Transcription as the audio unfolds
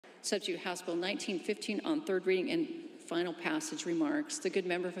Substitute House Bill 1915 on third reading and final passage. Remarks. The good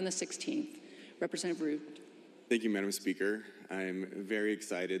member from the 16th, Representative Rude. Thank you, Madam Speaker. I'm very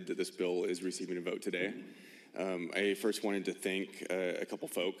excited that this bill is receiving a vote today. I first wanted to thank a couple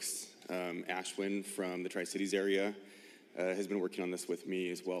folks. Ashwin from the Tri-Cities area has been working on this with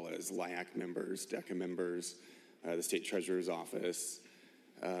me, as well as LIAC members, DECA members, the State Treasurer's Office,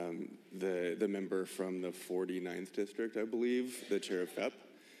 the member from the 49th District, I believe, the chair of FEP,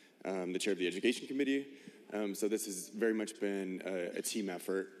 the chair of the Education Committee. So this has very much been a team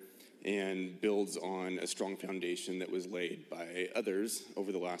effort and builds on a strong foundation that was laid by others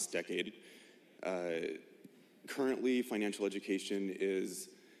over the last decade. Currently, financial education is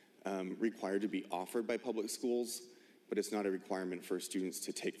required to be offered by public schools, but it's not a requirement for students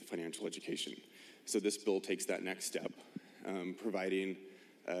to take the financial education. So this bill takes that next step, providing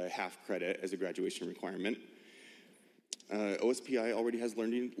half credit as a graduation requirement. OSPI already has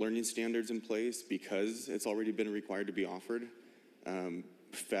learning standards in place because it's already been required to be offered.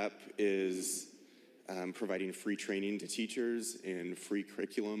 FEP is providing free training to teachers and free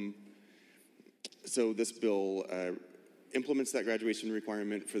curriculum. So this bill implements that graduation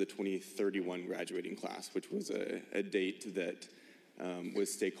requirement for the 2031 graduating class, which was a date that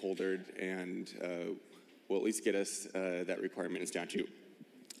was stakeholdered and will at least get us that requirement in statute.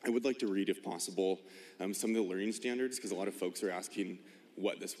 I would like to read, if possible, some of the learning standards, because a lot of folks are asking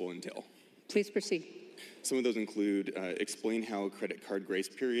what this will entail. Please proceed. Some of those include explain how credit card grace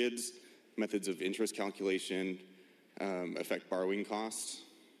periods, methods of interest calculation affect borrowing costs,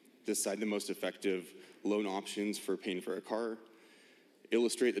 decide the most effective loan options for paying for a car,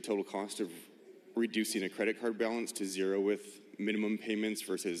 illustrate the total cost of reducing a credit card balance to zero with minimum payments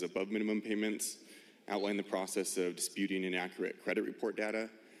versus above minimum payments, outline the process of disputing inaccurate credit report data.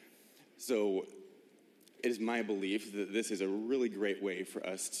 So it is my belief that this is a really great way for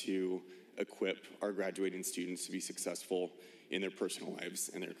us to equip our graduating students to be successful in their personal lives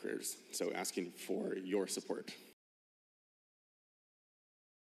and their careers. So asking for your support.